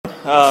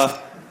My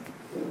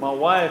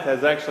wife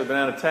has actually been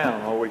out of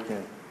town all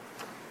weekend.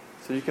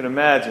 So you can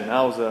imagine,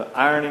 I was an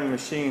ironing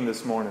machine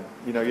this morning.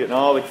 Getting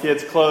all the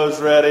kids' clothes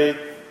ready.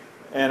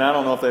 And I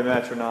don't know if they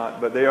match or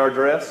not, but they are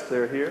dressed.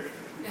 They're here.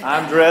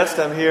 I'm dressed.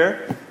 I'm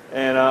here.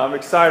 And I'm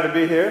excited to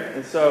be here.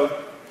 And so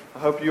I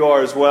hope you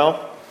are as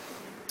well.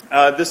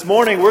 This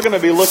morning we're going to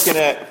be looking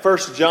at 1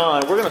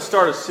 John. We're going to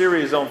start a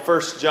series on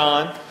 1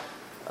 John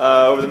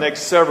over the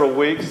next several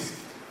weeks.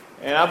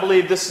 And I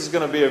believe this is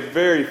going to be a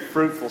very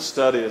fruitful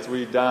study as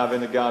we dive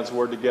into God's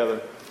Word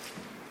together.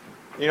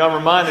 I'm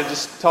reminded,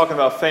 just talking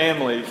about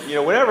family,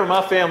 whenever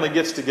my family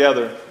gets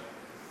together,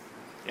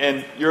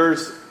 and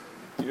yours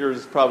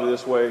is probably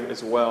this way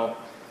as well.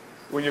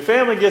 When your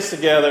family gets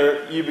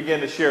together, you begin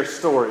to share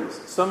stories.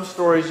 Some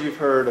stories you've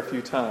heard a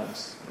few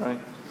times, right?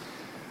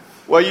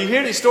 Well, you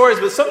hear these stories,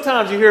 but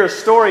sometimes you hear a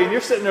story and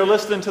you're sitting there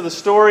listening to the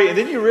story, and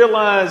then you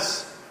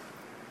realize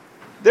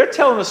they're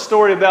telling a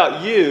story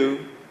about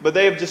you, but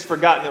they have just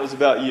forgotten it was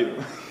about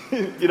you.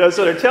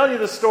 So they're telling you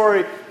the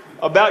story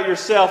about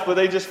yourself, but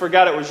they just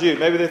forgot it was you.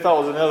 Maybe they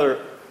thought it was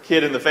another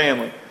kid in the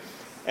family.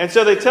 And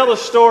so they tell a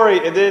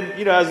story, and then,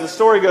 as the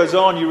story goes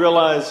on, you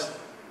realize,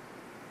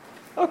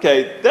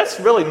 okay,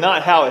 that's really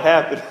not how it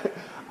happened.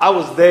 I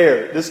was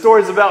there. This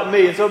story's about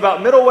me. And so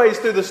about middle ways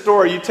through the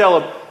story, you tell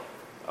them,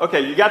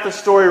 okay, you got the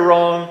story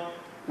wrong.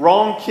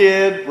 Wrong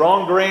kid,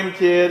 wrong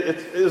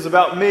grandkid. It was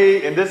about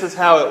me, and this is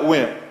how it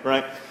went,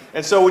 right?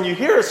 And so when you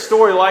hear a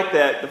story like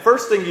that, the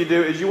first thing you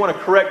do is you want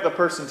to correct the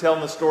person telling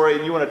the story,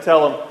 and you want to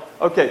tell them,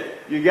 okay,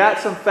 you got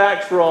some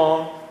facts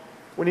wrong.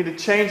 We need to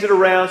change it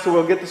around so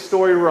we'll get the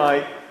story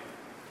right.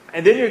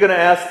 And then you're going to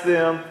ask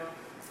them,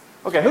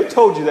 okay, who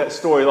told you that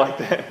story like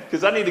that?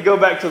 Because I need to go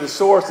back to the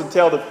source and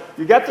tell them,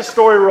 you got the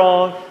story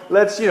wrong.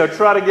 Let's,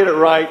 try to get it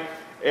right.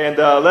 And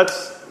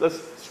let's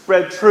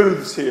spread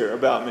truths here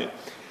about me.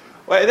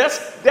 Well,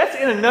 that's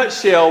in a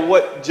nutshell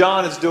what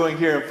John is doing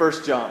here in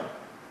 1 John.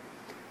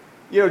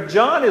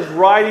 John is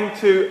writing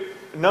to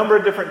a number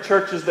of different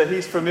churches that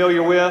he's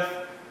familiar with,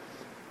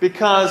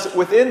 because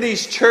within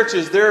these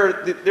churches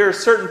there are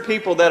certain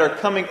people that are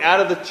coming out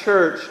of the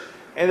church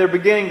and they're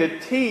beginning to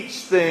teach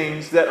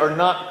things that are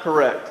not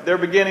correct. They're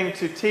beginning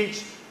to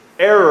teach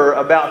error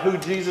about who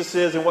Jesus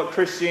is and what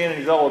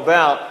Christianity is all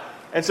about.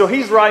 And so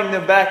he's writing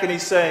them back and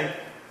he's saying,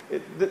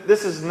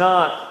 this is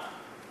not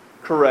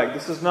correct.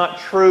 This is not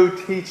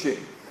true teaching.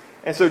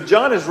 And so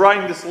John is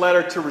writing this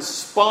letter to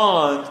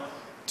respond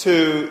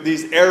to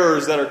these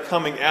errors that are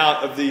coming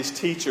out of these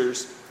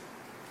teachers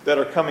that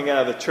are coming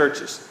out of the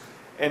churches.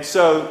 And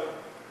so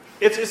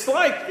it's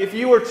like if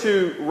you were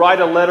to write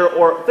a letter,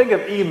 or think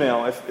of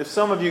email. If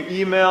some of you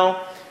email,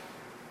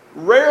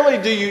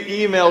 rarely do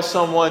you email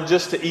someone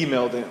just to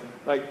email them.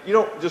 Like, you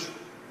don't just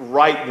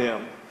write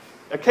them.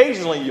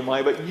 Occasionally you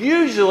might, but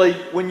usually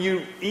when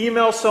you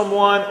email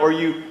someone or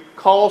you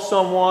call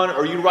someone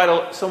or you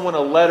write someone a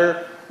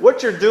letter,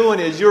 what you're doing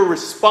is you're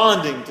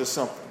responding to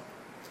something.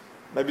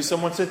 Maybe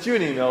someone sent you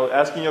an email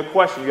asking you a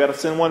question. You got to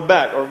send one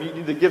back, or you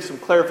need to give some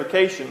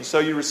clarification, so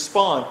you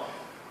respond.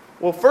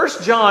 Well, 1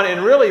 John,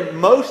 and really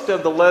most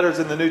of the letters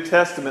in the New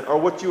Testament, are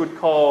what you would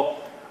call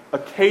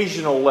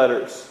occasional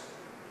letters.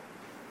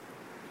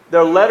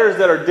 They're letters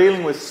that are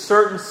dealing with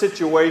certain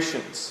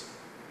situations.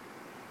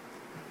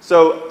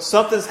 So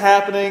something's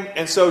happening,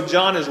 and so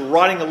John is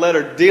writing a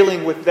letter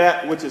dealing with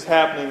that which is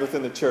happening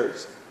within the church.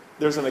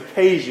 There's an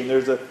occasion,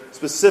 there's a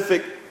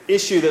specific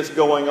issue that's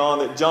going on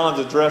that John's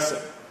addressing.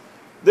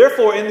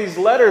 Therefore, in these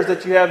letters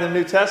that you have in the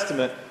New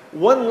Testament,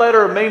 one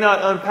letter may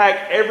not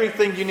unpack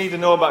everything you need to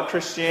know about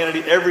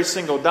Christianity, every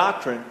single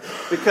doctrine,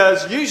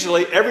 because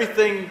usually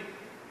everything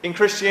in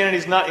Christianity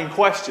is not in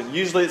question.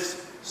 Usually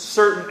it's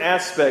certain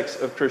aspects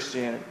of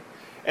Christianity.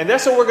 And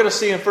that's what we're going to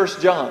see in 1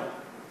 John.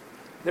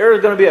 There are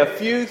going to be a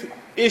few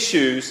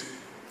issues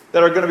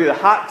that are going to be the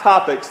hot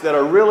topics that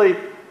are really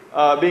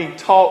being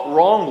taught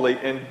wrongly,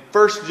 and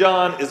 1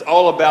 John is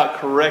all about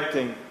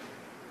correcting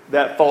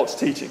that false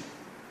teaching.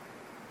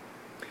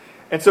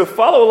 And so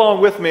follow along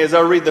with me as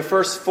I read the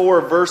first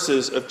 4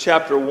 verses of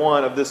chapter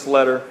 1 of this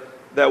letter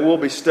that we'll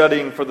be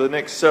studying for the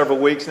next several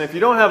weeks. And if you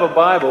don't have a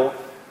Bible,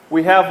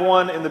 we have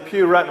one in the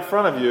pew right in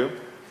front of you.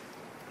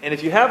 And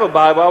if you have a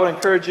Bible, I would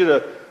encourage you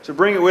to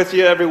bring it with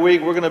you every week.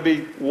 We're going to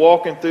be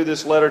walking through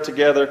this letter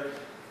together,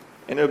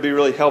 and it'll be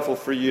really helpful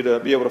for you to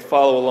be able to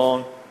follow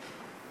along.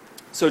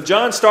 So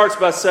John starts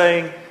by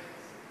saying,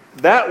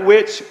 "That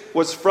which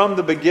was from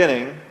the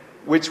beginning,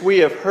 which we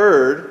have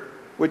heard,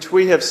 which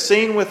we have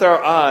seen with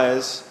our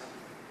eyes,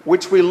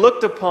 which we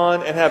looked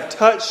upon and have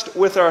touched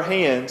with our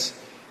hands,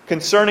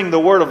 concerning the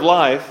word of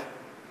life,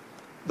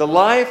 the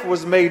life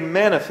was made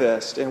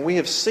manifest, and we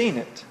have seen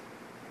it,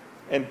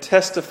 and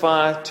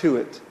testify to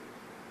it,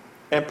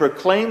 and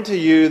proclaim to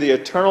you the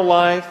eternal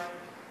life,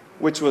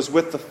 which was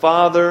with the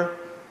Father,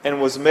 and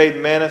was made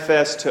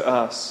manifest to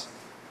us.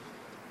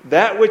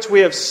 That which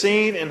we have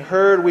seen and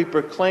heard we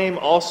proclaim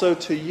also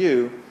to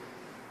you,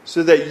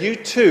 so that you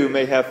too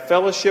may have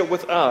fellowship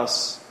with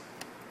us.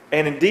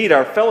 And indeed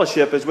our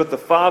fellowship is with the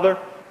Father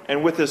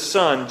and with His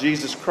Son,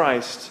 Jesus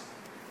Christ.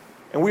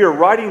 And we are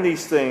writing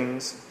these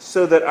things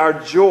so that our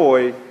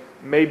joy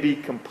may be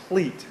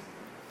complete.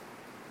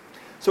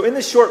 So in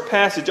this short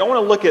passage, I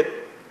want to look at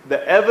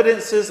the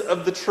evidences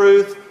of the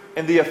truth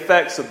and the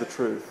effects of the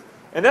truth.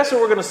 And that's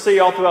what we're going to see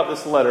all throughout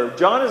this letter.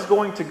 John is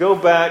going to go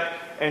back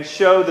and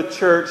show the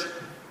church,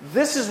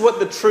 this is what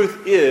the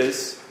truth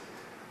is.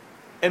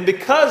 And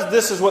because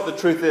this is what the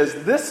truth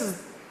is, this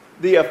is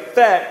the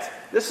effect,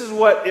 this is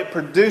what it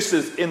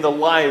produces in the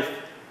life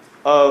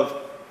of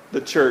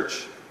the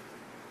church.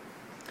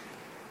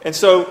 And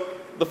so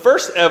the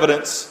first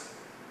evidence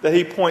that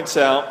he points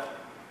out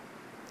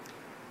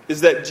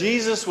is that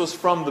Jesus was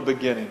from the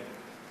beginning.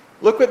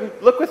 Look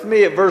with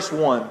me at verse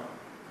 1.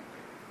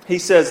 He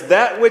says,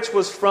 that which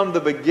was from the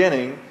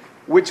beginning,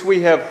 which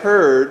we have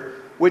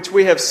heard, which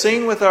we have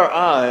seen with our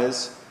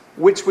eyes,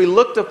 which we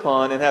looked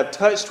upon and have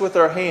touched with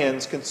our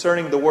hands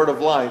concerning the word of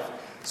life.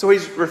 So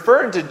he's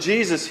referring to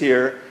Jesus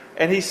here,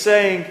 and he's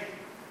saying,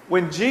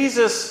 when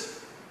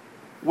Jesus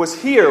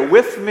was here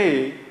with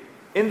me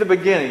in the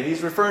beginning,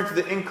 he's referring to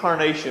the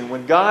incarnation.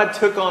 When God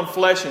took on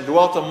flesh and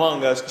dwelt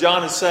among us,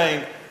 John is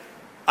saying,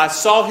 I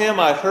saw him,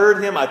 I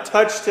heard him, I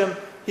touched him,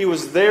 he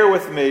was there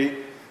with me.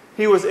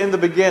 He was in the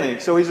beginning.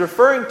 So he's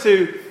referring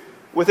to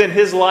within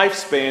his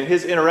lifespan,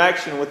 his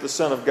interaction with the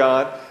Son of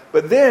God.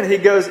 But then he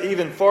goes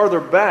even farther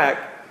back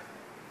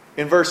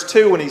in verse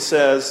 2 when he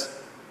says,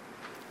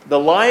 the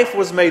life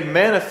was made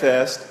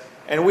manifest,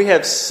 and we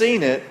have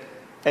seen it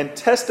and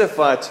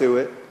testify to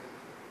it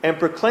and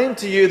proclaim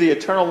to you the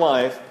eternal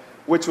life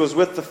which was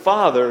with the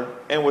Father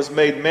and was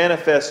made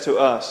manifest to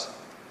us.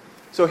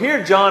 So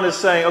here John is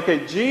saying,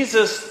 okay,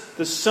 Jesus,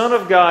 the Son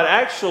of God,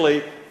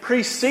 actually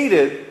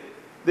preceded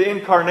the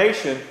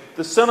incarnation.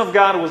 The Son of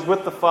God was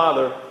with the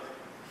Father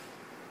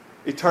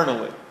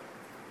eternally.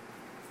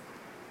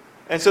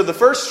 And so the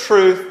first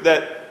truth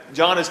that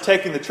John is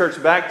taking the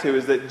church back to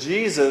is that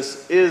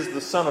Jesus is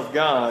the Son of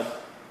God.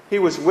 He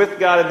was with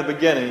God in the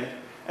beginning,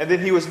 and then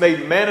He was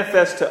made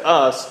manifest to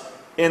us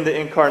in the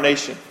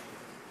incarnation.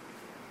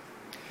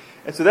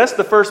 And so that's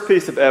the first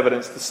piece of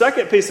evidence. The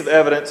second piece of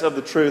evidence of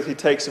the truth he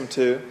takes him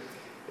to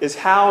is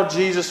how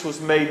Jesus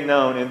was made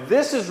known. And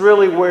this is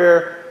really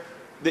where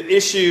the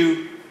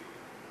issue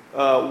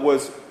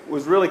was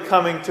really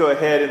coming to a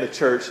head in the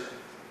church.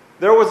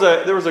 There was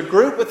a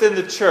group within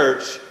the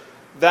church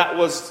that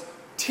was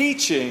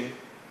teaching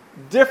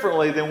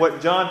differently than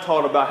what John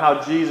taught about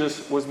how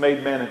Jesus was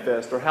made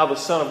manifest, or how the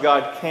Son of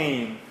God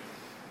came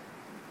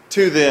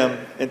to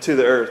them and to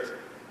the earth.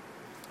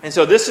 And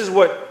so this is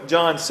what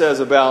John says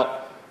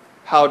about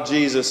how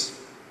Jesus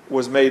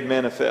was made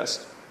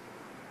manifest.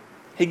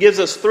 He gives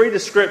us three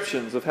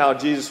descriptions of how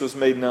Jesus was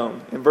made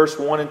known in verse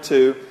 1 and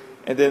 2,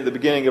 and then at the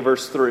beginning of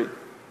verse 3.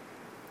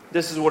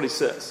 This is what he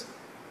says.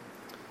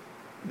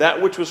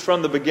 That which was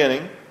from the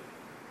beginning,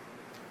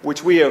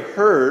 which we have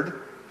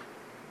heard,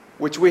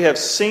 which we have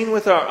seen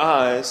with our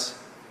eyes,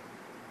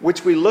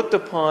 which we looked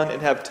upon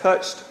and have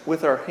touched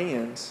with our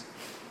hands,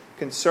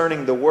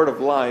 concerning the word of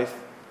life,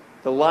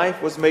 the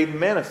life was made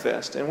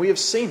manifest, and we have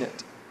seen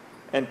it,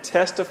 and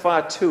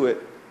testify to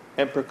it,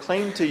 and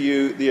proclaim to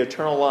you the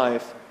eternal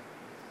life.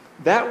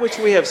 That which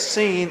we have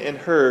seen and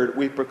heard,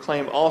 we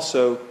proclaim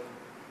also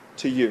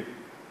to you.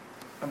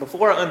 And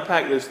before I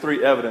unpack those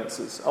three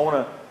evidences, I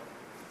want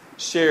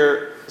to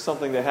share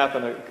something that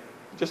happened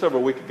just over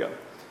a week ago.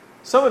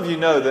 Some of you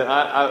know that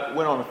I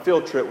went on a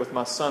field trip with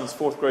my son's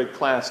 4th grade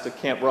class to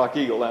Camp Rock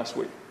Eagle last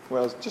week.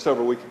 Well, it was just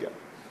over a week ago.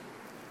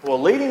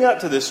 Well, leading up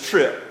to this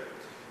trip,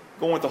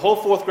 going with the whole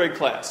 4th grade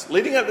class,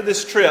 leading up to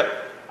this trip,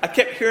 I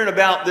kept hearing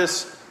about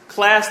this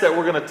class that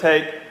we're going to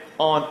take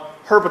on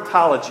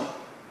herpetology.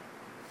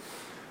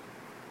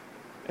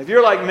 If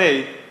you're like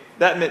me,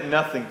 that meant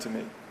nothing to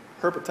me.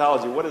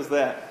 Herpetology, what is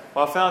that?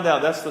 Well, I found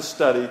out that's the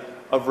study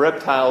of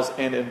reptiles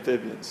and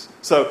amphibians.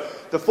 So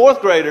the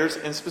 4th graders,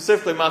 and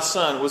specifically my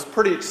son, was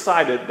pretty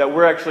excited that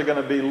we're actually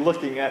going to be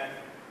looking at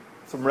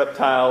some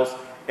reptiles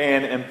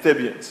and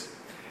amphibians.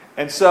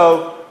 And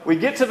so we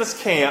get to this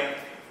camp,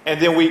 and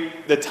then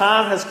the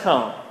time has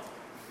come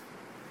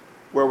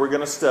where we're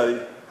going to study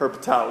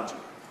herpetology.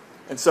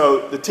 And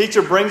so the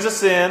teacher brings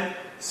us in,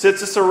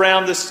 sits us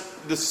around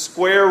this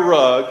square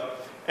rug,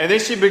 and then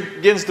she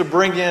begins to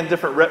bring in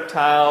different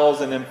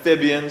reptiles and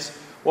amphibians.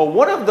 Well,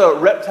 one of the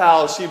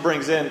reptiles she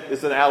brings in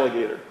is an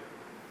alligator.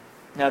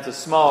 Now, it's a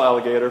small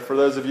alligator. For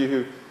those of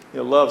you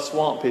who love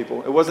swamp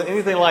people, it wasn't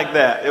anything like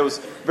that. It was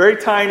very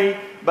tiny,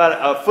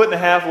 about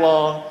 1.5 feet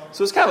long.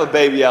 So it's kind of a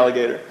baby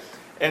alligator.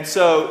 And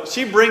so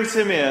she brings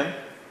him in,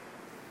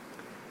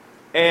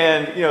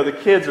 and the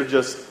kids are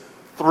just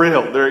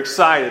thrilled. They're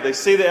excited. They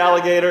see the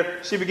alligator.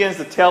 She begins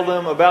to tell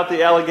them about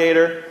the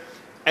alligator.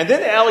 And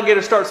then the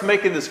alligator starts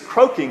making this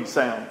croaking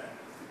sound.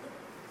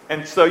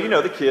 And so,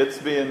 the kids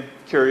being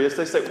curious,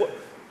 they say,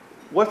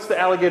 what's the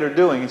alligator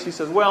doing? And she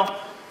says, well,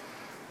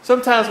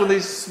 sometimes when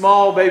these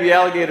small baby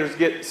alligators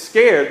get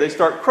scared, they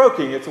start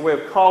croaking. It's a way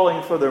of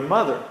calling for their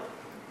mother.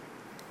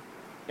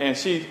 And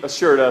she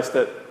assured us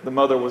that the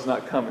mother was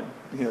not coming,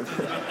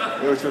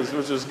 which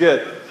was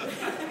good.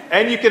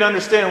 And you can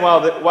understand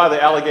why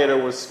the alligator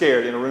was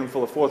scared in a room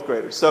full of fourth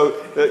graders. So,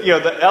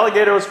 the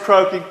alligator was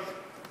croaking.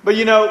 But,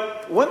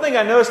 one thing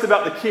I noticed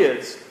about the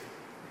kids,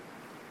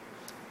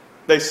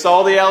 they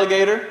saw the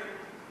alligator.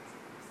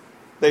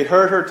 They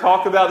heard her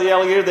talk about the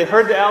alligator. They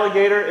heard the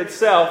alligator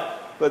itself,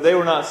 but they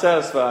were not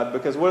satisfied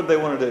because what did they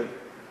want to do?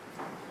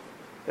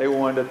 They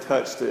wanted to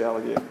touch the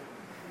alligator.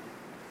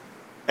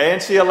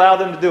 And she allowed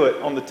them to do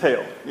it on the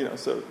tail,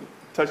 so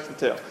touch the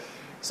tail.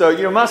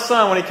 So, my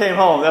son, when he came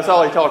home, that's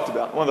all he talked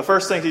about. One of the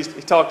first things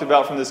he talked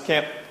about from this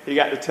camp, he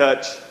got to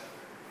touch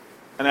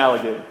an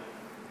alligator.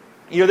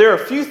 There are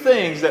a few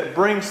things that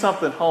bring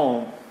something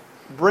home,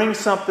 bring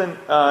something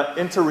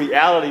into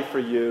reality for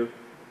you,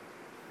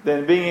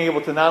 than being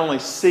able to not only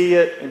see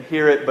it and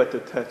hear it, but to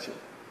touch it.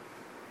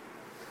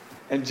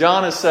 And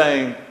John is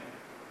saying,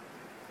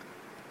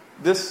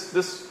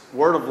 this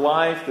word of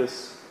life,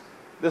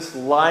 this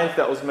life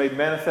that was made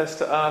manifest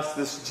to us,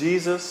 this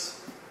Jesus,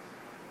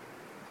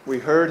 we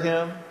heard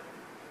Him,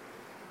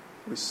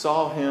 we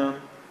saw Him,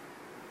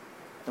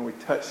 and we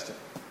touched Him.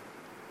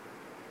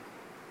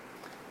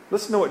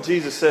 Listen to what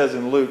Jesus says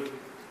in Luke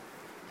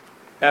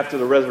after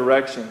the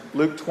resurrection.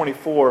 Luke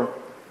 24,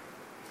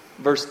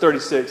 verse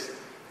 36.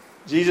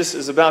 Jesus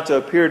is about to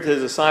appear to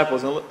His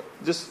disciples. And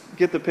just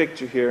get the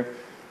picture here.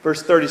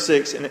 Verse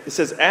 36. And it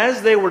says,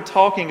 as they were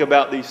talking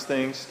about these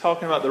things,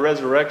 talking about the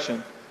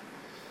resurrection,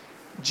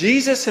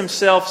 Jesus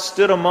Himself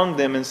stood among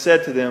them and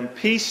said to them,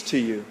 peace to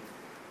you.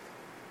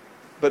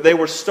 But they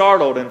were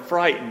startled and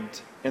frightened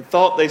and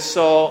thought they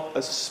saw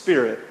a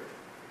spirit.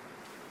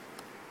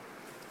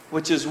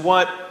 Which is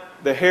what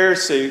the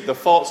heresy, the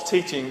false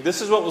teaching,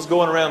 this is what was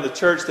going around the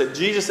church, that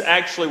Jesus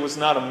actually was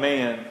not a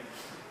man.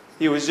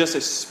 He was just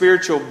a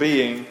spiritual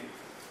being.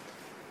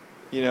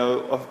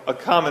 A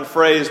common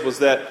phrase was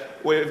that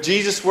if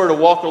Jesus were to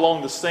walk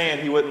along the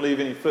sand, He wouldn't leave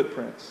any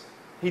footprints.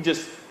 He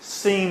just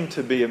seemed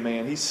to be a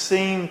man. He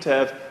seemed to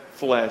have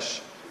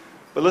flesh.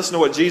 But listen to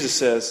what Jesus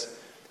says.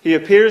 He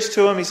appears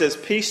to them, He says,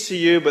 peace to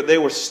you, but they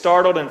were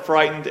startled and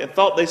frightened and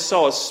thought they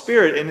saw a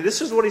spirit. And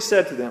this is what He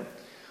said to them.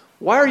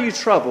 Why are you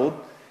troubled?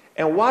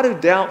 And why do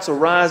doubts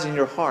arise in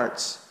your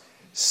hearts?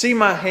 See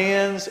my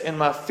hands and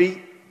my feet,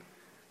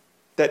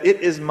 that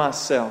it is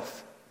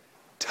myself.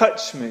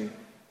 Touch me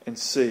and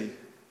see.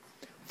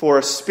 For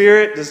a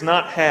spirit does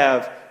not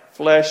have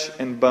flesh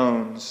and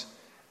bones,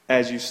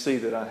 as you see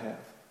that I have.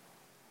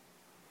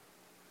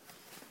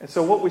 And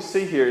so what we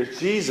see here is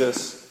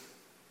Jesus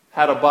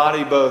had a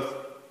body both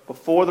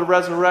before the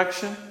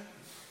resurrection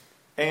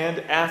and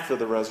after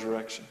the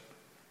resurrection.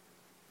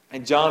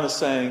 And John is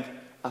saying,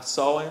 I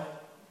saw Him,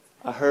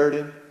 I heard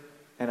Him,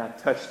 and I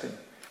touched Him.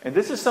 And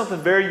this is something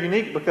very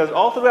unique because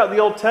all throughout the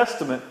Old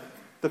Testament,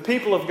 the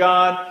people of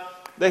God,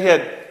 they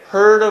had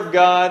heard of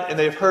God and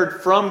they've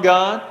heard from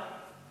God.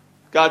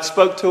 God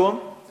spoke to them.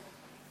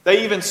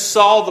 They even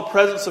saw the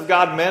presence of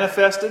God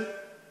manifested,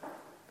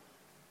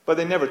 but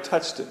they never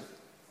touched Him.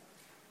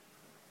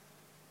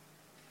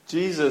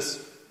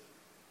 Jesus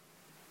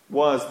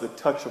was the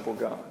touchable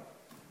God.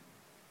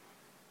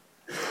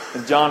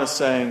 And John is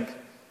saying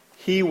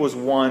He was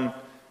one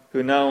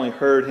who not only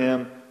heard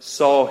Him,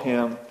 saw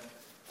Him,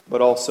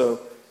 but also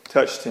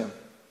touched Him.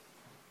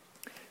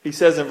 He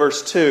says in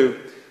verse 2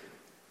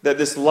 that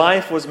this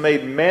life was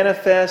made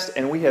manifest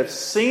and we have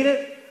seen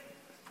it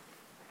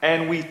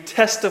and we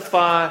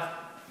testify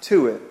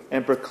to it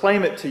and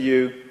proclaim to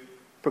you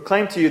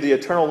the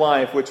eternal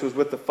life which was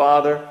with the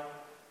Father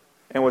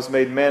and was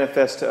made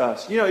manifest to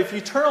us. If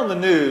you turn on the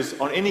news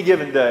on any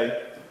given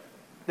day,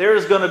 there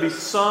is going to be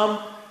some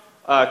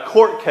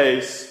court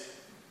case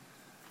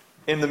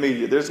in the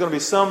media. There's going to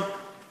be some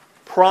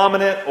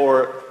prominent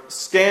or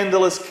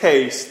scandalous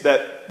case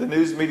that the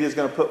news media is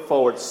going to put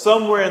forward.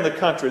 Somewhere in the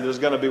country there's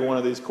going to be one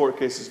of these court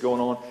cases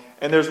going on.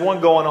 And there's one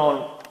going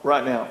on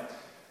right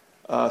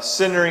now,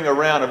 centering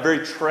around a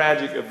very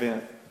tragic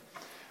event.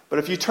 But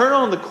if you turn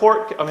on the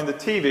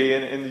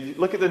TV and you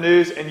look at the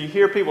news and you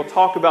hear people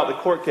talk about the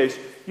court case,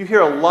 you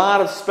hear a lot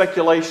of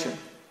speculation.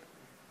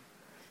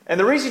 And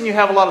the reason you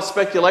have a lot of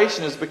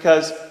speculation is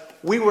because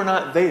we were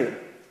not there.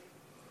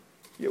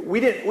 We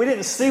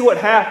didn't see what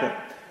happened.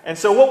 And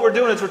so what we're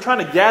doing is we're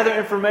trying to gather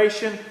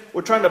information.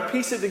 We're trying to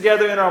piece it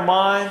together in our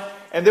mind.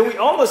 And then we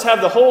almost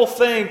have the whole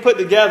thing put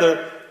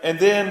together. And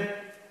then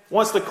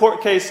once the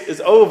court case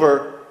is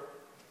over,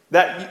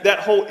 that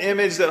whole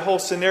image, that whole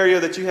scenario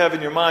that you have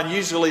in your mind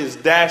usually is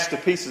dashed to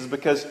pieces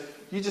because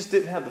you just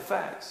didn't have the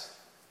facts.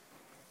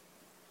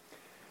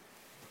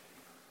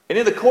 And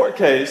in the court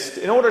case,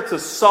 in order to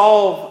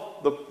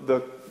solve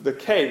the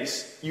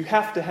case, you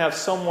have to have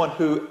someone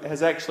who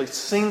has actually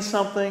seen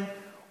something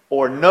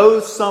or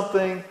knows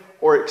something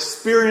or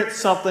experienced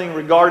something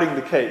regarding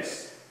the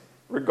case,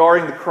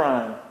 regarding the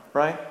crime,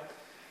 right?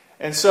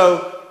 And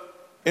so,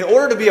 in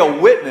order to be a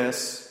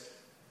witness,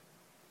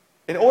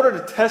 in order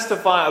to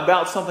testify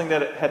about something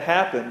that had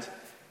happened,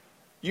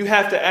 you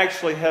have to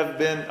actually have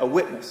been a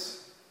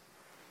witness.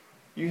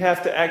 You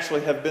have to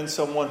actually have been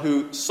someone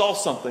who saw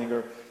something,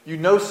 or you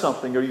know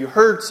something, or you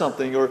heard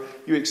something, or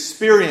you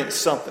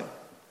experienced something.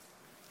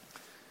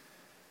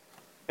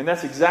 And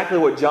that's exactly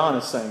what John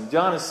is saying.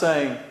 John is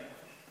saying,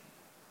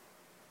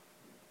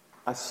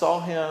 I saw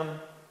him,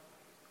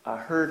 I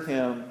heard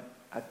him,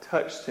 I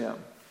touched him.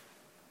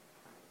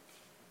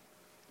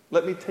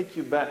 Let me take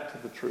you back to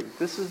the truth.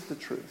 This is the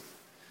truth.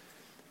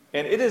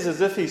 And it is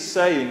as if he's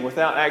saying,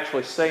 without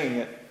actually saying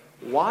it,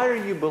 why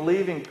are you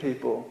believing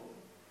people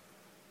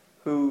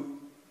who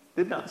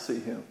did not see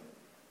him,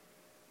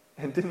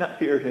 and did not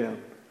hear him,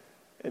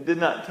 and did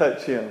not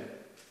touch him?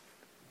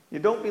 You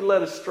don't be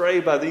led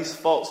astray by these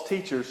false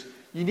teachers.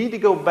 You need to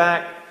go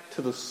back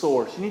to the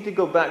source. You need to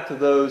go back to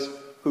those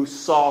who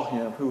saw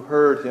him, who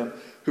heard him,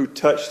 who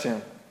touched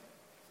him.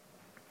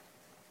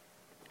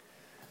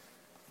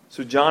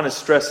 So John is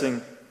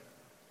stressing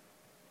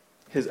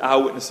his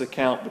eyewitness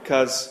account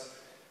because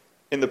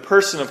in the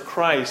person of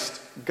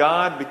Christ,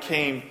 God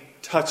became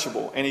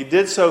touchable. And he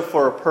did so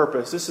for a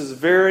purpose. This is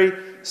very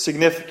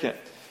significant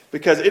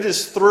because it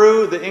is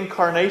through the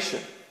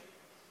incarnation.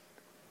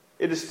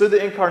 It is through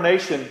the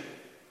incarnation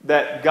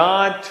that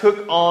God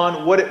took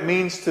on what it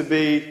means to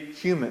be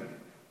human.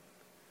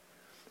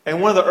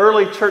 And one of the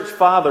early church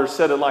fathers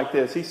said it like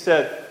this. He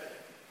said,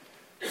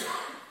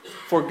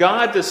 for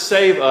God to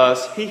save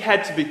us, he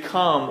had to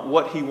become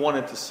what he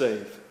wanted to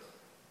save.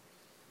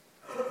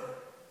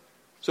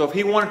 So if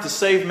he wanted to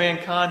save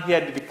mankind, he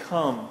had to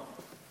become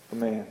a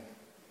man.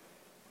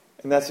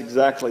 And that's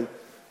exactly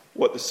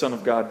what the Son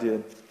of God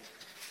did.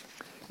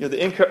 You know,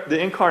 the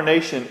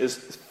incarnation is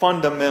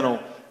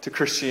fundamental to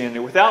Christianity.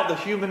 Without the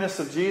humanness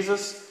of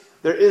Jesus,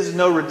 there is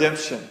no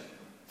redemption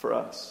for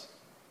us.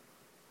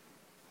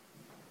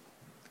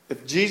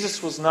 If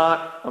Jesus was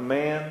not a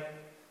man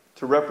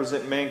to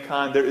represent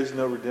mankind, there is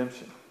no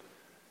redemption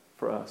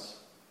for us.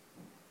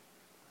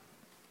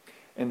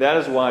 And that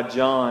is why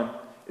John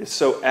is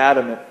so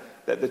adamant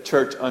that the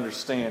church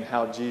understand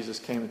how Jesus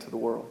came into the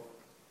world.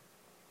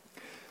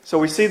 So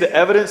we see the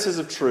evidences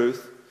of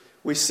truth.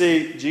 We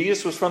see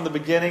Jesus was from the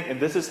beginning, and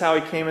this is how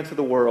he came into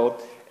the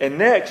world. And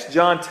next,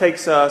 John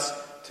takes us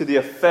to the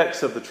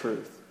effects of the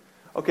truth.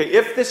 Okay,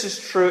 if this is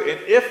true, and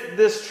if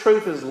this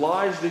truth is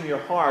lodged in your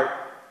heart,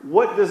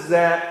 what does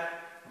that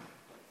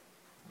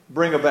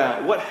bring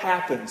about? What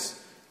happens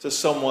to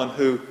someone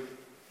who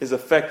is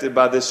affected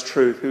by this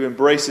truth, who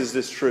embraces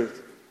this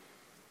truth?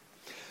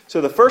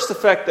 So the first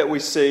effect that we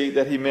see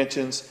that he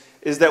mentions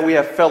is that we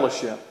have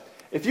fellowship.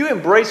 If you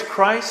embrace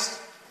Christ,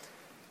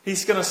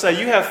 he's going to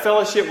say you have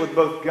fellowship with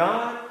both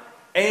God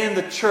and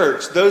the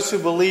church, those who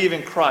believe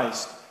in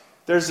Christ.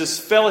 There's this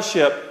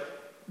fellowship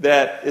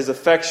that is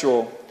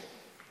effectual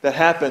that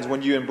happens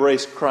when you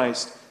embrace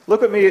Christ.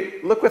 Look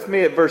with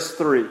me at verse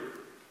 3.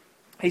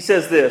 He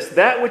says this,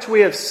 that which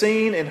we have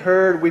seen and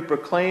heard we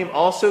proclaim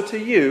also to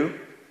you.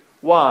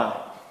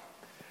 Why?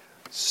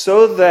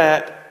 So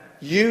that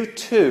you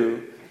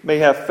too may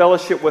have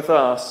fellowship with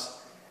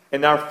us,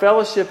 and our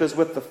fellowship is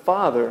with the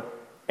Father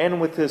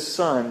and with His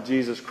Son,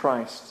 Jesus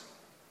Christ.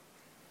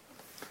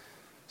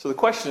 So the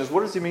question is,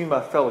 what does he mean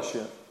by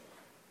fellowship?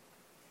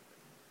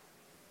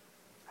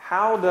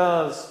 How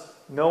does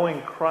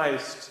knowing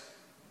Christ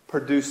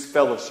produce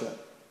fellowship?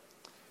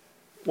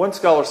 One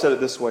scholar said it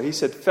this way. He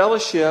said,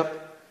 fellowship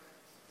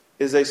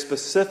is a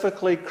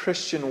specifically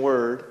Christian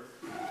word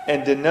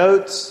and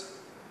denotes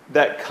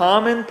that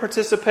common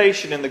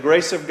participation in the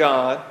grace of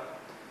God,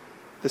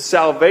 the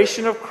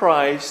salvation of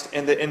Christ,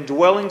 and the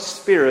indwelling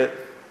Spirit,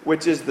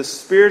 which is the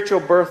spiritual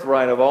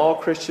birthright of all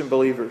Christian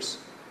believers.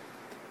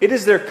 It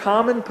is their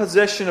common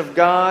possession of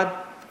God,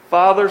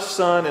 Father,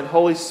 Son, and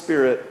Holy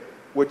Spirit,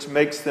 which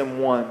makes them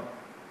one.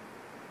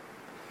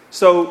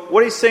 So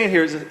what he's saying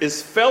here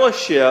is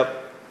fellowship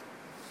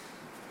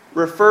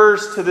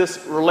refers to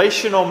this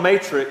relational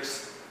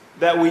matrix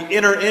that we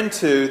enter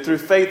into through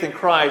faith in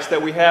Christ,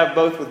 that we have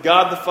both with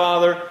God the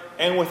Father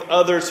and with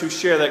others who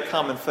share that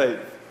common faith.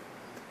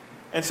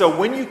 And so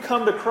when you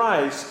come to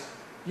Christ,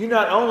 you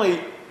not only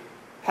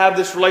have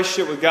this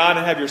relationship with God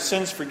and have your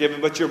sins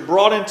forgiven, but you're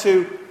brought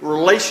into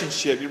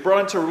relationship. You're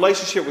brought into a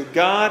relationship with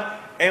God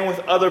and with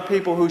other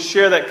people who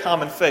share that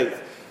common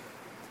faith.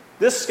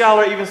 This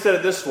scholar even said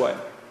it this way.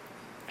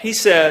 He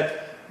said,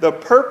 the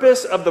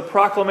purpose of the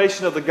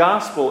proclamation of the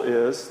gospel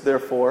is,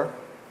 therefore,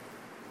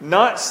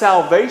 not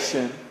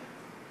salvation,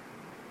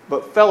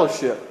 but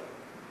fellowship.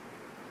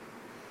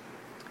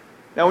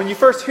 Now, when you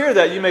first hear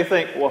that, you may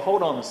think, well,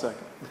 hold on a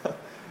second.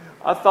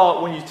 I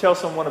thought when you tell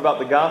someone about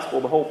the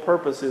gospel, the whole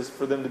purpose is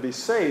for them to be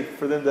saved,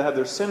 for them to have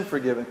their sin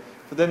forgiven,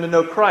 for them to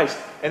know Christ.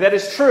 And that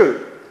is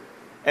true.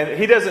 And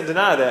he doesn't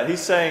deny that.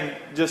 He's saying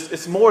just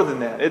it's more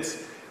than that.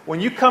 It's when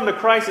you come to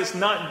Christ, it's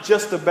not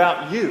just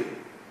about you.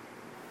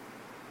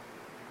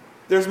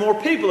 There's more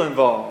people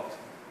involved.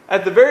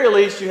 At the very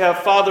least, you have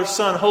Father,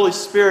 Son, Holy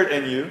Spirit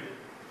in you.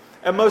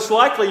 And most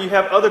likely you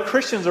have other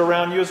Christians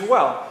around you as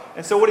well.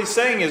 And so what he's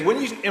saying is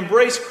when you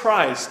embrace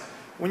Christ,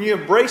 when you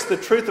embrace the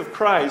truth of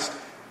Christ,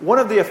 one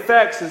of the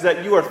effects is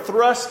that you are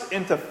thrust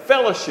into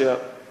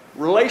fellowship,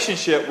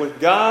 relationship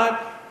with God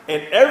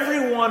and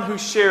everyone who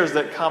shares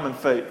that common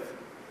faith.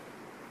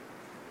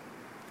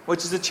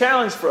 Which is a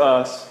challenge for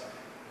us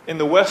in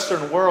the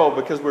Western world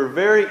because we're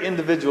very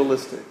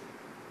individualistic.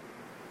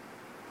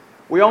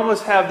 We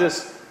almost have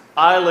this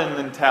island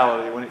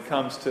mentality when it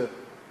comes to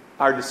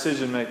our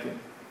decision making.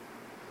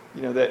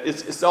 You know, that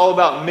it's all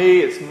about me,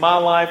 it's my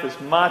life,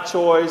 it's my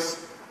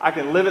choice. I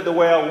can live it the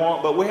way I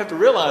want, but we have to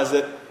realize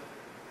that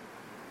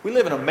we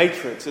live in a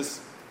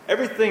matrix.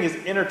 Everything is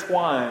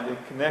intertwined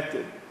and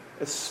connected,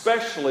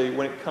 especially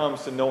when it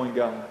comes to knowing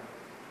God.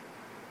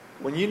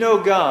 When you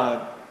know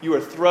God, you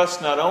are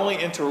thrust not only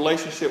into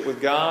relationship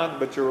with God,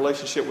 but your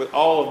relationship with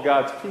all of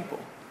God's people.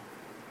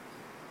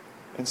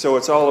 And so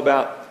it's all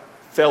about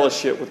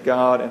fellowship with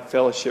God and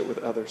fellowship with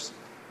others.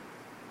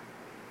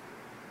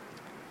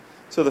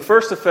 So the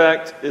first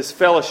effect is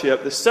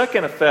fellowship. The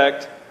second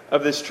effect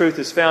of this truth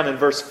is found in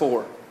verse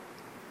 4.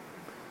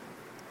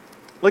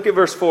 Look at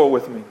verse 4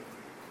 with me.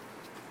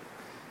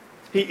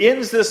 He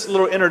ends this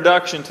little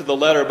introduction to the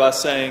letter by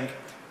saying,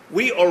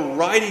 "We are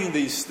writing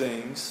these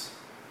things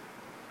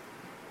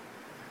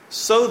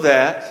so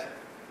that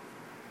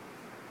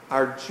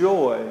our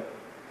joy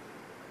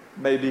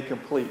may be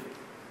complete."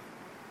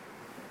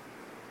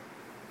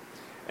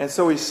 And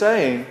so he's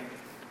saying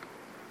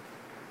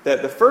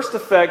that the first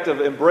effect of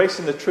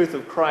embracing the truth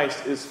of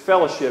Christ is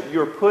fellowship.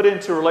 You are put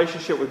into a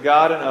relationship with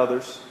God and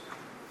others.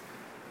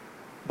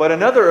 But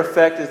another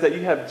effect is that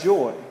you have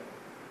joy.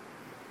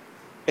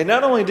 And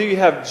not only do you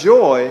have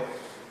joy,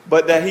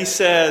 but that he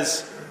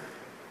says,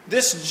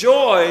 this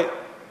joy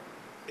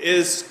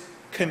is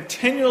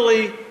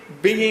continually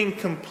being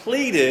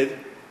completed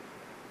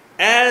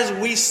as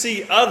we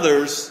see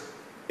others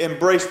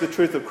embrace the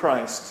truth of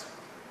Christ.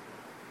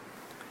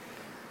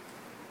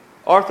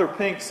 Arthur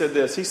Pink said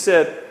this. He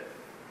said,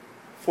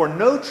 "For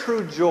no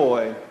true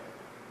joy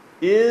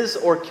is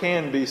or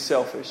can be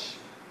selfish."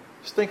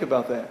 Just think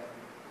about that.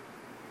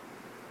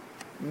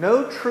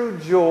 No true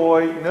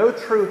joy, no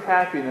true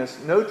happiness,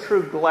 no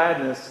true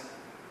gladness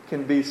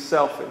can be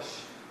selfish.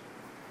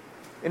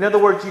 In other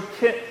words,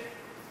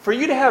 for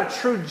you to have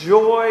true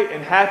joy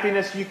and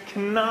happiness, you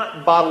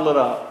cannot bottle it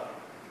up.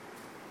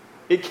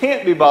 It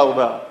can't be bottled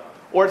up,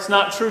 or it's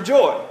not true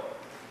joy.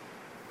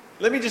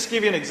 Let me just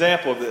give you an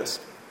example of this.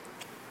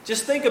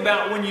 Just think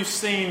about when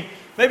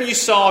maybe you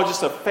saw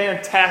just a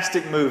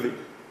fantastic movie.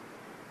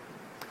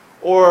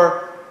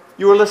 Or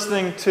you were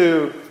listening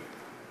to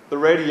the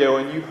radio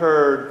and you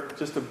heard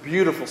just a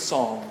beautiful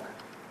song.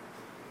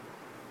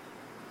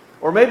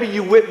 Or maybe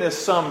you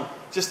witnessed some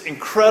just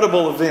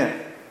incredible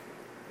event.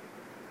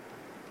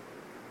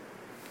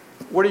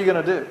 What are you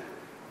going to do?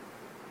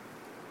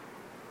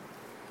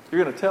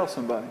 You're going to tell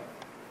somebody.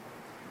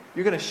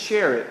 You're going to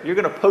share it. You're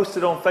going to post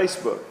it on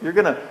Facebook. You're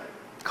going to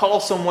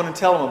call someone and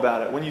tell them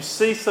about it. When you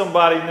see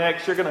somebody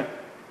next,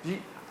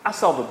 I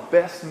saw the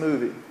best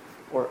movie.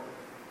 Or,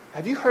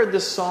 have you heard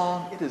this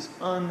song? It is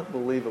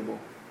unbelievable.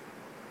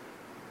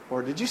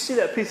 Or, did you see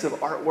that piece of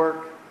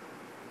artwork?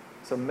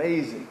 It's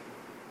amazing.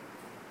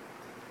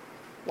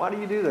 Why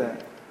do you do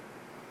that?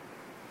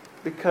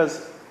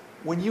 Because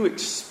when you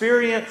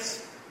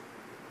experience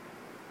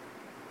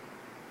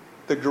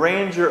the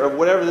grandeur of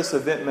whatever this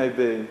event may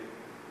be,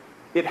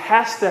 it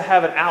has to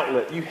have an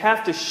outlet. You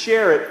have to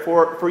share it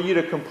for you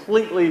to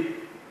completely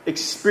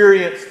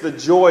experience the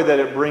joy that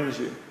it brings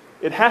you.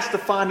 It has to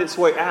find its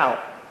way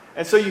out.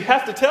 And so you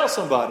have to tell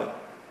somebody.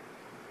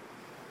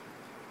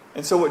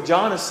 And so what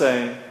John is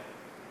saying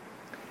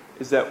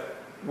is that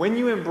when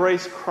you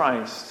embrace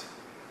Christ,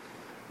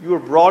 you are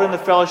brought into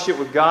fellowship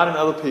with God and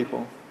other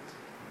people.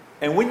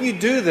 And when you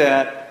do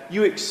that,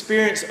 you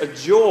experience a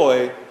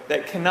joy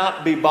that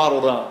cannot be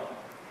bottled up.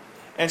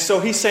 And so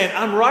he's saying,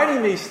 I'm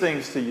writing these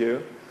things to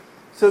you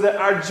so that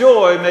our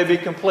joy may be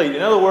complete.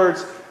 In other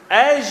words,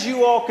 as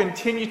you all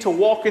continue to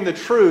walk in the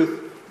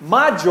truth,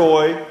 my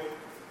joy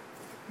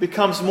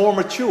becomes more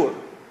mature.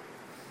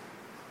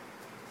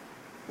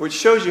 Which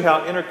shows you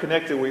how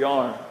interconnected we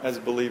are as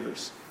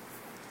believers.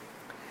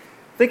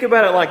 Think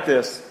about it like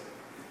this.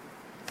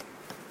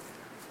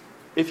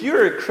 If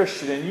you're a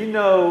Christian and you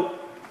know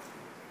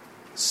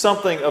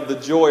something of the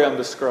joy I'm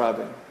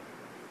describing,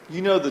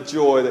 you know the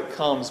joy that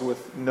comes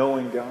with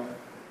knowing God,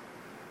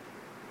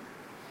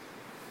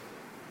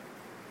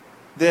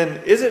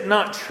 then is it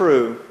not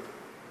true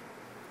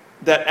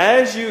that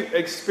as you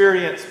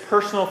experience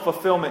personal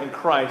fulfillment in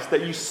Christ,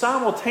 that you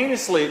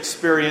simultaneously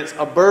experience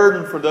a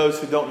burden for those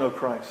who don't know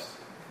Christ?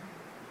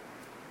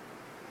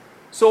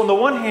 So on the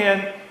one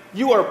hand,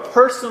 you are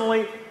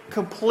personally,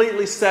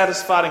 completely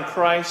satisfied in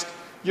Christ.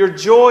 Your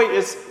joy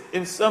is,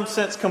 in some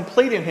sense,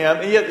 complete in Him.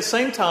 And yet at the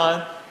same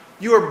time,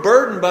 you are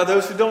burdened by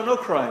those who don't know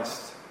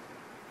Christ.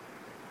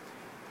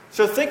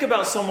 So think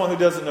about someone who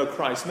doesn't know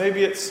Christ.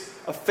 Maybe it's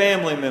a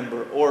family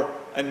member or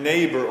a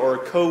neighbor or a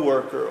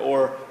coworker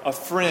or a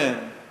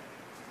friend.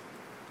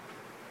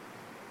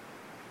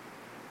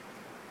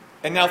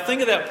 And now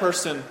think of that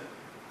person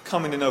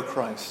coming to know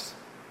Christ.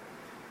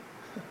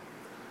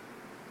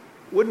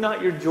 Would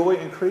not your joy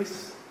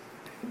increase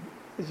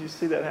as you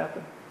see that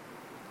happen?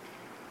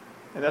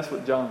 And that's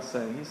what John's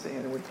saying. He's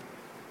saying,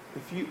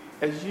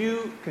 as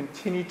you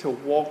continue to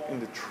walk in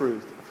the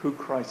truth of who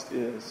Christ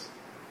is,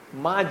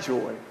 my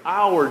joy,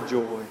 our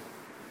joy,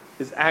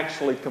 is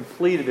actually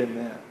completed in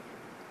that.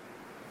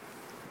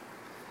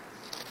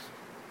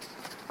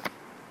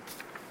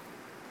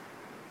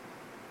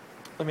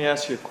 Let me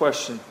ask you a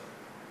question,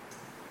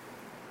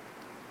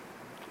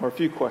 or a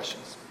few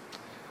questions.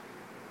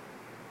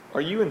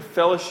 Are you in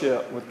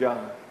fellowship with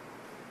God?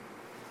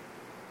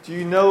 Do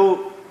you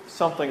know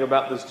something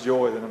about this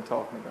joy that I'm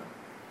talking about?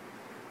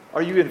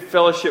 Are you in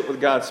fellowship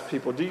with God's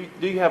people? Do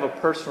you have a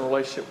personal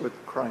relationship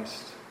with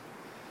Christ?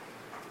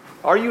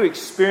 Are you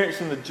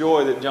experiencing the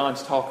joy that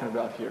John's talking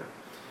about here?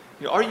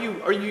 Are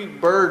you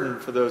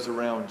burdened for those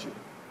around you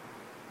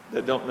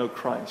that don't know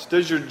Christ?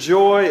 Does your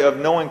joy of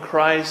knowing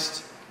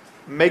Christ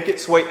make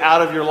its way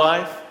out of your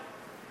life?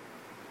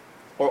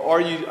 Or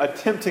are you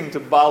attempting to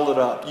bottle it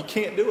up? You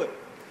can't do it.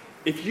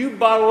 If you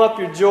bottle up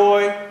your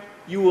joy,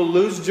 you will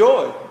lose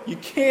joy. You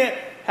can't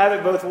have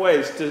it both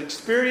ways. To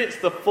experience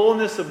the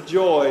fullness of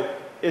joy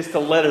is to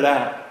let it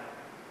out.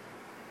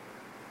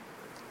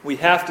 We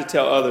have to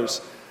tell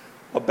others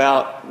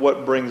about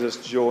what brings us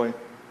joy.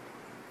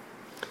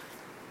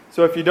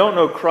 So if you don't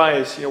know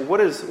Christ, what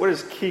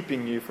is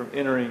keeping you from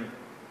entering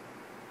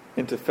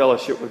into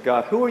fellowship with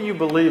God? Who are you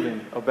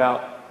believing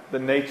about the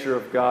nature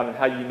of God and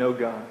how you know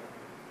God?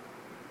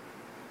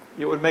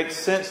 It would make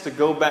sense to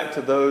go back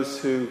to those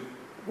who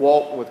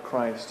walked with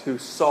Christ, who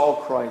saw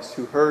Christ,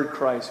 who heard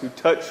Christ, who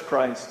touched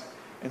Christ,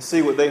 and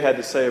see what they had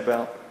to say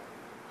about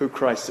who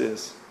Christ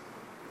is.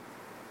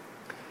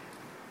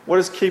 What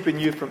is keeping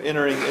you from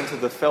entering into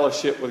the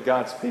fellowship with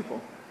God's people?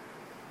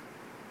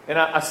 And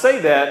I say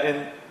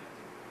that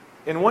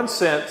in one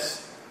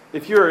sense,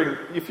 if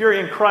you're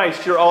in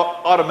Christ, you're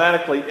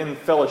automatically in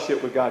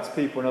fellowship with God's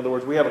people. In other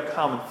words, we have a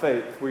common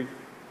faith.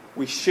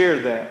 We share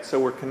that, so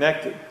we're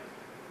connected.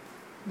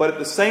 But at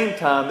the same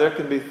time, there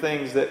can be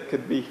things that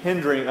could be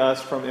hindering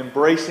us from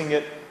embracing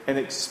it and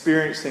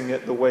experiencing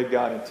it the way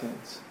God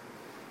intends.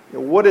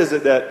 What is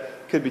it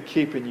that could be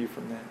keeping you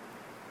from that?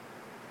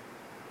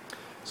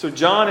 So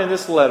John, in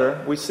this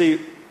letter, we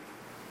see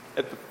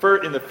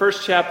in the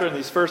first chapter, in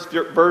these first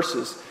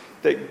verses,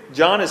 that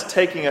John is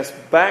taking us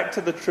back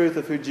to the truth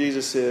of who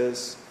Jesus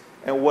is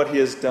and what He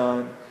has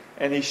done.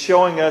 And he's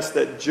showing us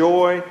that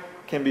joy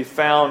can be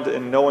found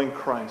in knowing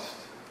Christ.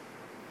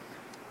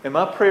 And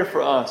my prayer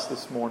for us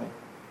this morning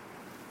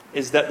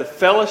is that the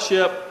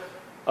fellowship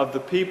of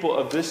the people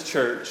of this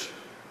church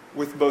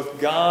with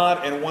both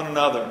God and one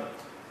another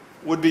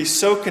would be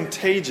so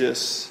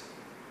contagious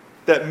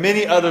that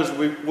many others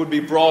would be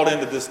brought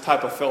into this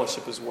type of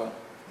fellowship as well.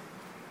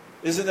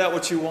 Isn't that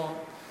what you want?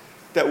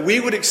 That we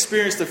would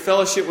experience the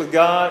fellowship with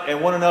God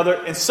and one another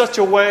in such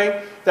a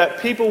way that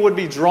people would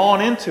be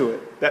drawn into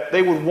it, that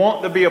they would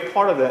want to be a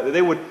part of that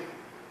they would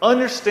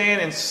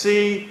understand and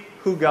see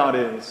who God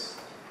is,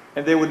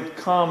 and they would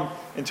come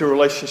into a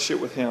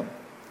relationship with Him.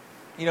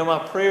 My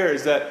prayer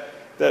is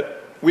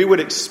that we would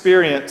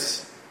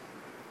experience,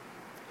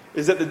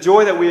 is that the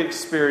joy that we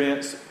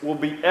experience will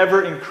be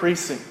ever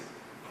increasing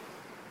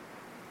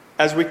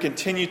as we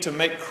continue to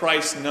make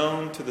Christ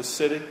known to the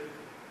city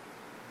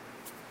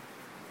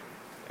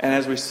and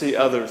as we see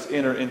others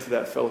enter into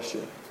that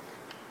fellowship.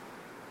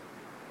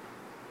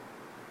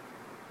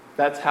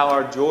 That's how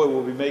our joy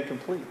will be made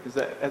complete, is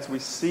that as we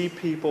see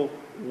people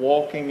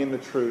walking in the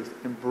truth,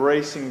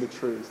 embracing the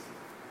truth,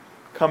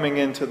 coming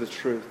into the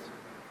truth.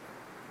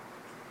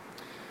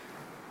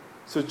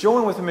 So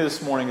join with me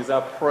this morning as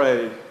I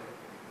pray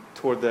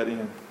toward that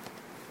end.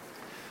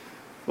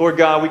 Lord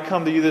God, we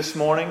come to You this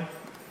morning.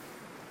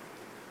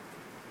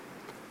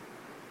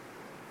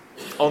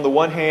 On the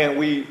one hand,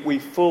 we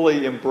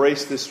fully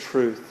embrace this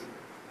truth.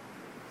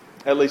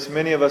 At least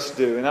many of us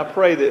do. And I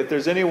pray that if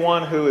there's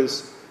anyone who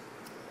is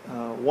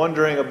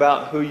wondering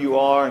about who You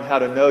are and how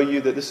to know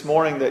You, that this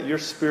morning that Your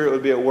Spirit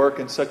would be at work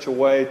in such a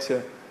way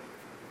to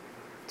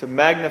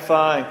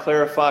magnify and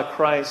clarify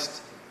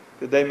Christ,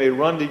 that they may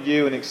run to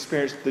You and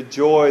experience the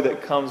joy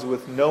that comes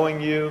with knowing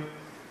You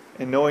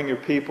and knowing Your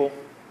people.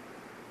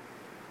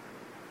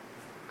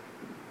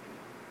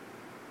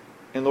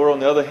 And Lord, on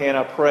the other hand,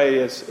 I pray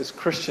as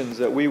Christians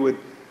that we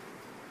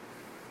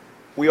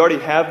already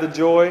have the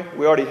joy,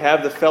 we already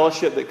have the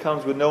fellowship that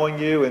comes with knowing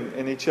You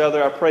and each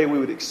other. I pray we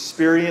would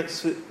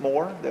experience it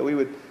more, that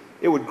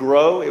it would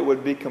grow, it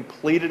would be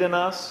completed in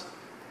us.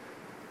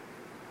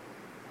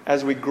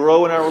 As we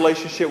grow in our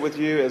relationship with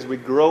You, as we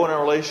grow in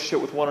our relationship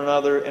with one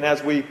another, and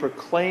as we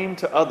proclaim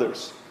to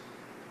others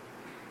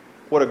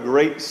what a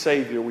great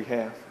Savior we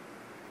have.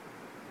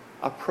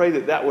 I pray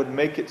that would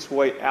make its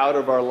way out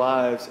of our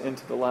lives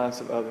into the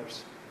lives of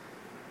others.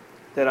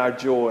 That our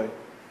joy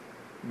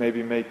may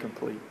be made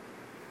complete.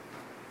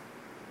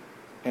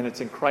 And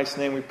it's in Christ's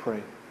name we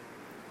pray.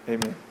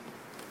 Amen.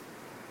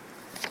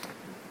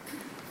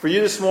 For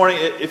you this morning,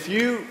 if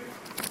you,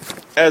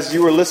 as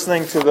you were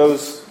listening to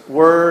those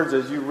words,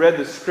 as you read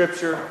the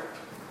Scripture,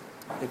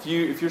 if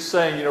you're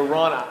saying,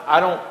 Ron,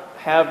 I don't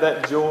have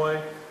that joy,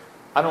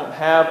 I don't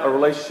have a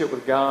relationship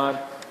with God,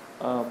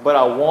 but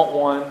I want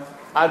one,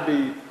 I'd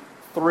be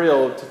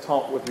thrilled to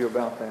talk with you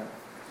about that.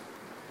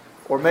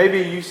 Or maybe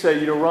you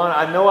say, Ron,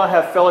 I know I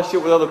have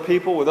fellowship with other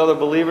people, with other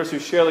believers who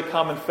share the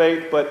common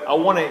faith, but I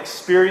want to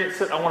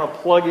experience it. I want to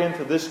plug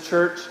into this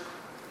church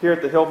here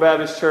at the Hill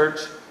Baptist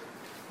Church,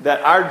 that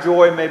our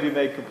joy may be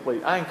made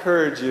complete. I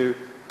encourage you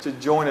to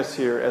join us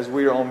here as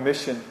we are on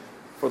mission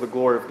for the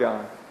glory of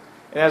God.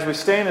 And as we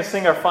stand and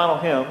sing our final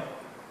hymn,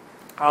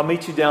 I'll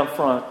meet you down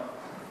front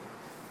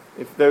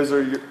if those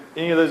are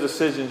any of those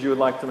decisions you would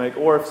like to make,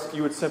 or if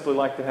you would simply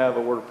like to have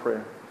a word of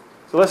prayer.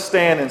 So let's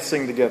stand and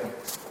sing together.